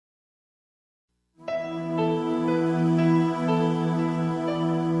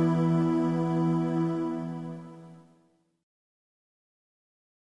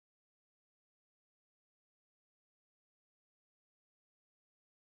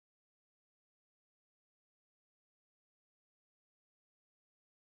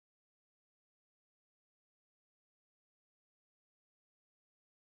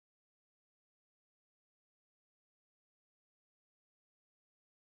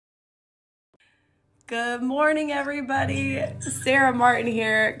Good morning, everybody. Sarah Martin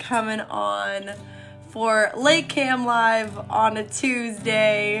here, coming on for LakeCAM Live on a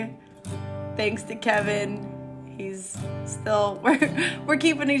Tuesday. Thanks to Kevin. He's still, we're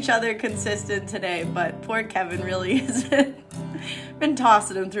keeping each other consistent today, but poor Kevin really has been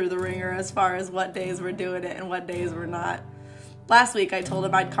tossing him through the ringer as far as what days we're doing it and what days we're not. Last week I told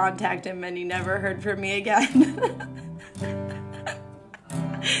him I'd contact him and he never heard from me again.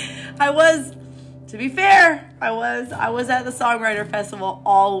 To be fair, I was at the Songwriter Festival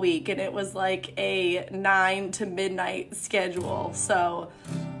all week, and it was like a 9 to midnight schedule, so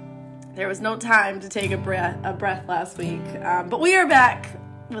there was no time to take a breath last week. But we are back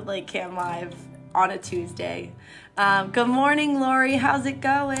with LakeCAM Live on a Tuesday. Good morning, Lori. How's it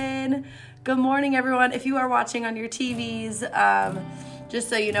going? Good morning, everyone. If you are watching on your TVs, just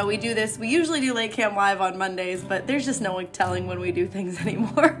so you know, we usually do LakeCAM Live on Mondays, but there's just no one telling when we do things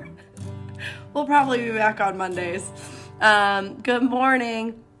anymore. We'll probably be back on Mondays. Good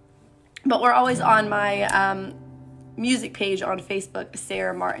morning. But we're always on my music page on Facebook,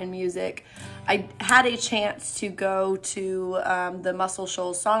 Sarah Martin Music. I had a chance to go to the Muscle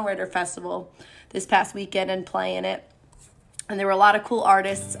Shoals Songwriter Festival this past weekend and play in it. And there were a lot of cool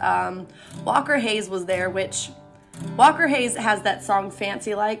artists. Walker Hayes was there, which Walker Hayes has that song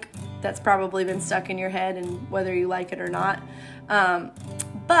Fancy Like that's probably been stuck in your head, and whether you like it or not.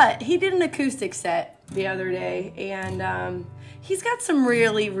 But he did an acoustic set the other day, and he's got some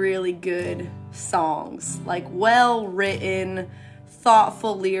really, really good songs, like well-written,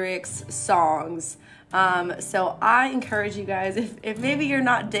 thoughtful lyrics songs. So I encourage you guys, if maybe you're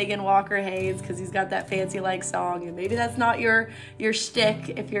not digging Walker Hayes because he's got that Fancy Like song, and maybe that's not your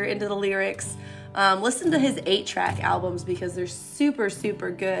shtick if you're into the lyrics, listen to his 8-track albums because they're super,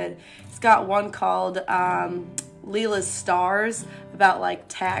 super good. He's got one called Leela's Stars, about like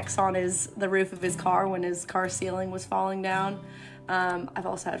tacks on the roof of his car when his car ceiling was falling down. I've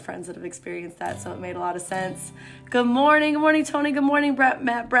also had friends that have experienced that, so it made a lot of sense. Good morning, Tony. Good morning,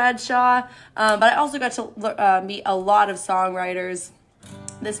 Matt Bradshaw. But I also got to meet a lot of songwriters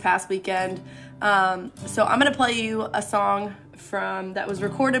this past weekend. So I'm gonna play you a song that was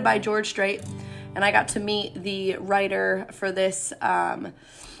recorded by George Strait, and I got to meet the writer for this,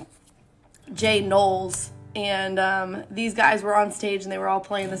 Jay Knowles. And these guys were on stage and they were all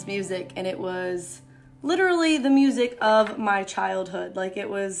playing this music, and it was literally the music of my childhood. Like, it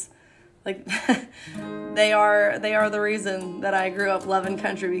was like they are the reason that I grew up loving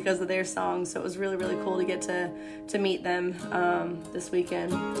country, because of their songs. So it was really, really cool to get to meet them this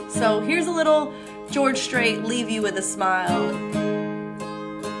weekend. So here's a little George Strait, Leave You With a Smile.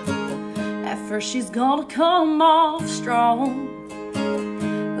 At first she's gonna come off strong,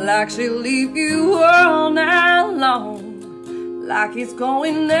 like she'll leave you all night long, like it's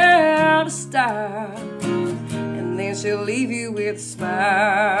going out of style, and then she'll leave you with a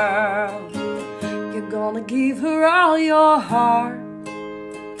smile. You're gonna give her all your heart,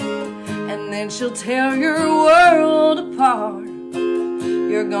 and then she'll tear your world apart.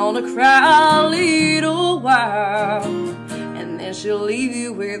 You're gonna cry a little while, and then she'll leave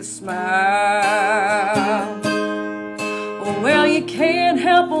you with a smile. Well, you can't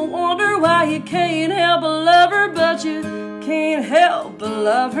help but wonder why you can't help but love her, but you can't help but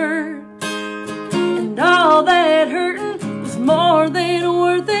love her. And all that hurting was more than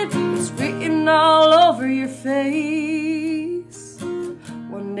worth it. It's written all over your face.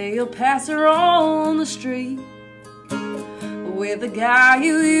 One day you'll pass her on the street with the guy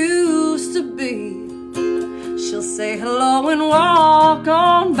you used to be. She'll say hello and walk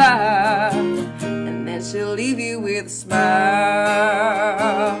on by, and she'll leave you with a smile.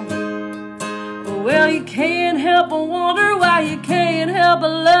 Well, you can't help but wonder why you can't help but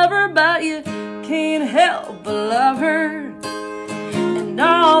love her, but you can't help but love her. And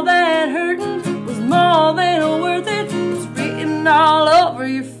all that hurting was more than worth it. It's written all over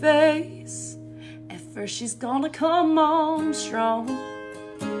your face. At first she's gonna come on strong,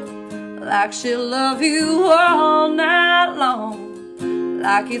 like she'll love you all night long,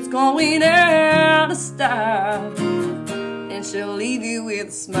 like it's going out of style, and she'll leave you with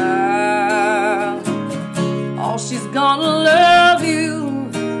a smile. Oh, she's gonna love you,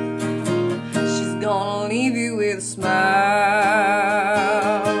 she's gonna leave you with a smile.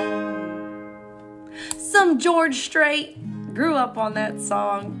 Some George Strait. Grew up on that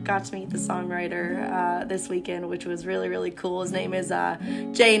song, got to meet the songwriter this weekend, which was really, really cool. His name is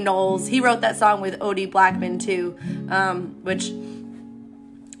Jay Knowles. He wrote that song with Odie Blackman too, which,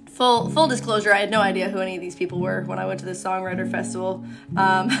 full disclosure, I had no idea who any of these people were when I went to the Songwriter Festival.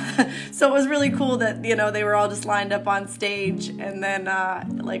 So it was really cool that, you know, they were all just lined up on stage, and then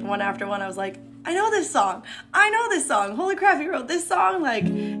like one after one I was like, I know this song. I know this song. Holy crap, he wrote this song. Like,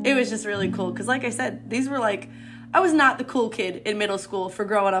 it was just really cool. Because like I said, these were like, I was not the cool kid in middle school for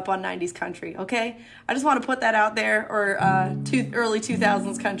growing up on 90s country, okay? I just want to put that out there, or early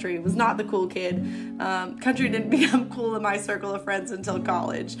 2000s country. Was not the cool kid. Country didn't become cool in my circle of friends until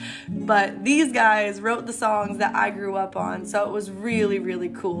college. But these guys wrote the songs that I grew up on, so it was really, really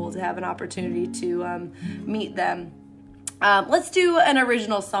cool to have an opportunity to meet them. Let's do an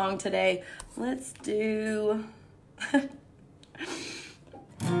original song today. Let's do...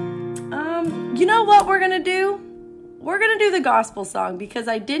 you know what we're gonna do? We're gonna do the gospel song because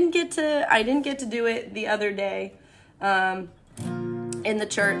I didn't get to do it the other day in the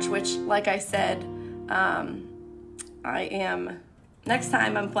church, which, like I said, next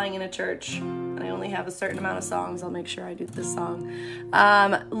time I'm playing in a church and I only have a certain amount of songs, I'll make sure I do this song.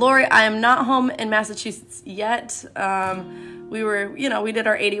 Lori, I am not home in Massachusetts yet. We were, we did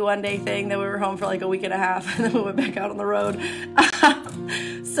our 81-day thing, then we were home for like a week and a half, and then we went back out on the road.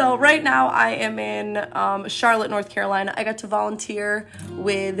 So right now I am in Charlotte, North Carolina. I got to volunteer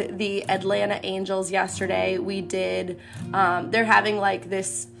with the Atlanta Angels yesterday. We did, they're having like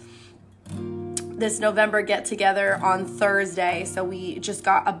this November get-together on Thursday, so we just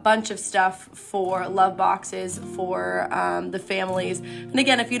got a bunch of stuff for love boxes for the families. And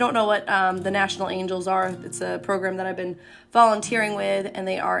again, if you don't know what the National Angels are, it's a program that I've been volunteering with, and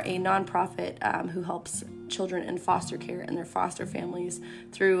they are a nonprofit who helps children in foster care and their foster families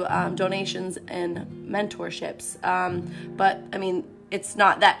through donations and mentorships. But I mean, it's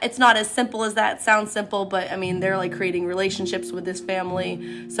not as simple as that. It sounds simple, but I mean, they're like creating relationships with this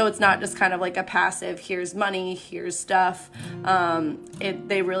family. So it's not just kind of like a passive, here's money, here's stuff.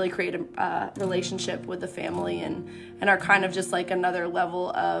 They really create a relationship with the family and are kind of just like another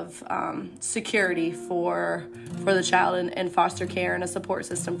level of security for the child in foster care, and a support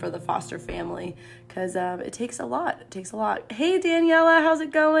system for the foster family, because it takes a lot. It takes a lot. Hey, Daniela, how's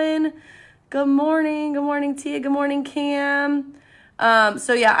it going? Good morning. Good morning, Tia. Good morning, Cam.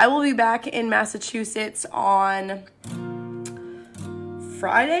 So yeah, I will be back in Massachusetts on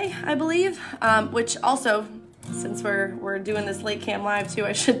Friday, I believe, which also, since we're doing this LakeCAM live too,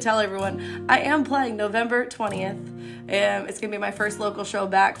 I should tell everyone, I am playing November 20th. It's going to be my first local show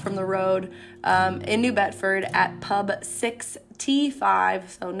back from the road in New Bedford at Pub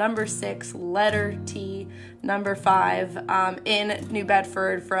 6T5, so number 6, letter T, number 5, in New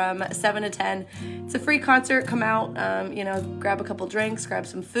Bedford from 7 to 10. It's a free concert. Come out, grab a couple drinks, grab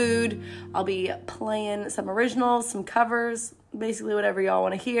some food. I'll be playing some originals, some covers, basically whatever y'all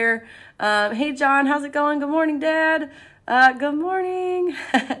want to hear. Hey, John, how's it going? Good morning, Dad. Good morning.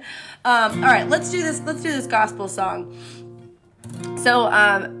 All right, let's do this gospel song. So,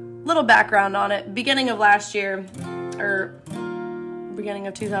 little background on it. Beginning of last year, or beginning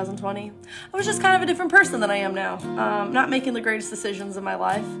of 2020, I was just kind of a different person than I am now. Not making the greatest decisions in my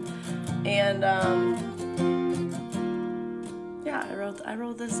life, and yeah, I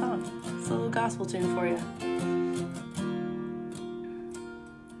wrote this song. It's a little gospel tune for you.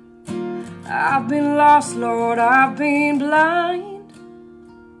 I've been lost, Lord, I've been blind,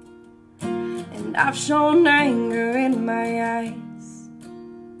 and I've shown anger in my eyes.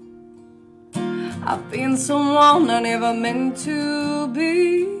 I've been someone I never meant to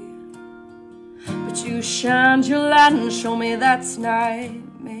be, but you shined your light and showed me that's not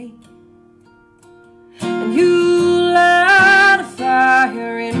me. And you light a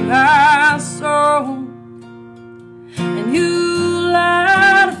fire in my soul, and you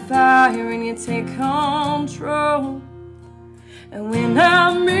light a fire and you take control. And when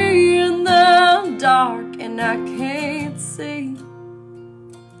I'm in the dark and I can't see,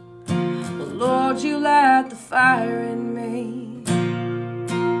 Lord, you light the fire in me.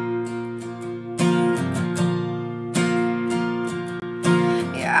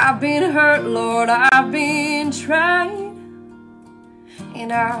 Yeah, I've been hurt, Lord, I've been tried,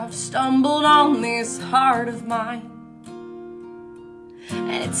 and I've stumbled on this heart of mine.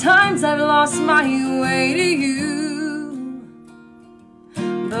 And at times I've lost my way to you,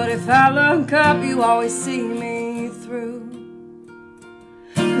 but if I look up, you always see me through.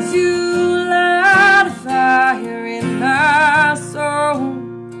 'Cause you light a fire in my soul,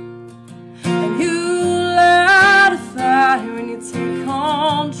 and you light a fire and you take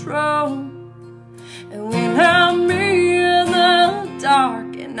control. And when I'm in the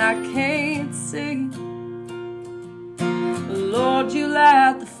dark and I can't see, Lord, you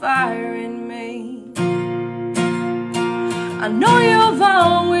light the fire in me. I know you've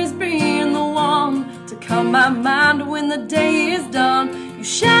always been the one to calm my mind when the day is done. You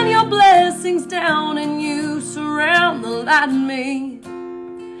shine your blessings down and you surround the light in me.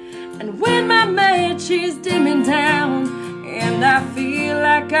 And when my match is dimming down and I feel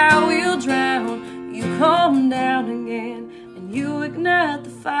like I will drown, you calm down again and you ignite the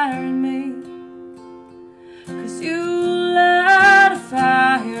fire in me. 'Cause you light a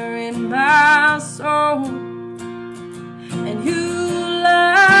fire in my soul, and you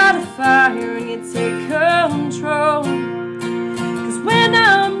light a fire and you take control. 'Cause when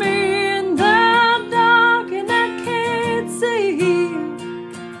I'm in the dark and I can't see,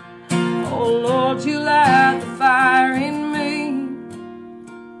 oh Lord, you light the fire in me.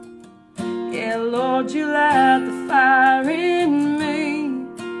 Yeah, Lord, you light the fire in me.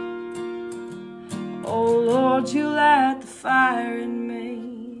 Oh Lord, you light the fire in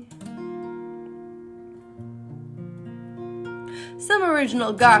me. Some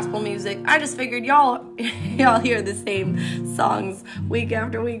original gospel music. I just figured y'all hear the same songs week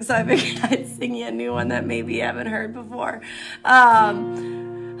after week, so I figured I'd sing you a new one that maybe you haven't heard before.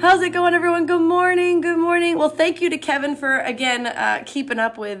 How's it going, everyone? Good morning. Good morning. Well, thank you to Kevin for, again, keeping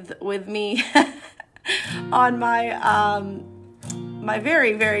up with me on my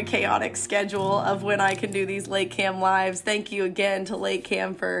very, very chaotic schedule of when I can do these LakeCAM lives. Thank you again to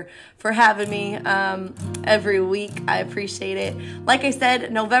LakeCAM for having me every week. I appreciate it. Like I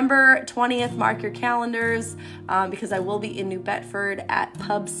said, November 20th, mark your calendars, because I will be in New Bedford at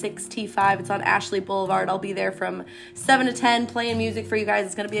Pub 6T5. It's on Ashley Boulevard. I'll be there from 7 to 10 playing music for you guys.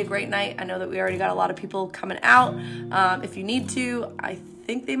 It's going to be a great night. I know that we already got a lot of people coming out. If you need to, I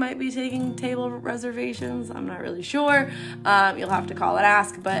think they might be taking table reservations. I'm not really sure. You'll have to call and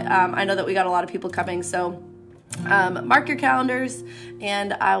ask, but I know that we got a lot of people coming, so mark your calendars,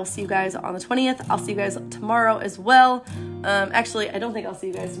 and I will see you guys on the 20th. I'll see you guys tomorrow as well. Actually, I don't think I'll see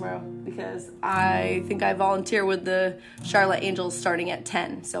you guys tomorrow because I think I volunteer with the Charlotte Angels starting at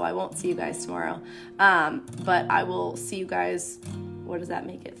 10, so I won't see you guys tomorrow. But I will see you guys, what does that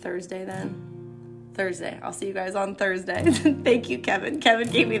make it, Thursday then? Thursday. I'll see you guys on Thursday. Thank you, Kevin. Kevin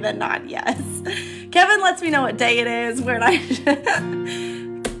gave me the nod, yes. Kevin lets me know what day it is, when I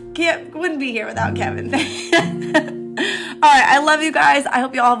wouldn't be here without Kevin. All right, I love you guys. I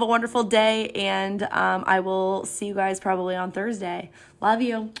hope you all have a wonderful day, and I will see you guys probably on Thursday. Love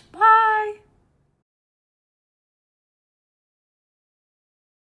you. Bye.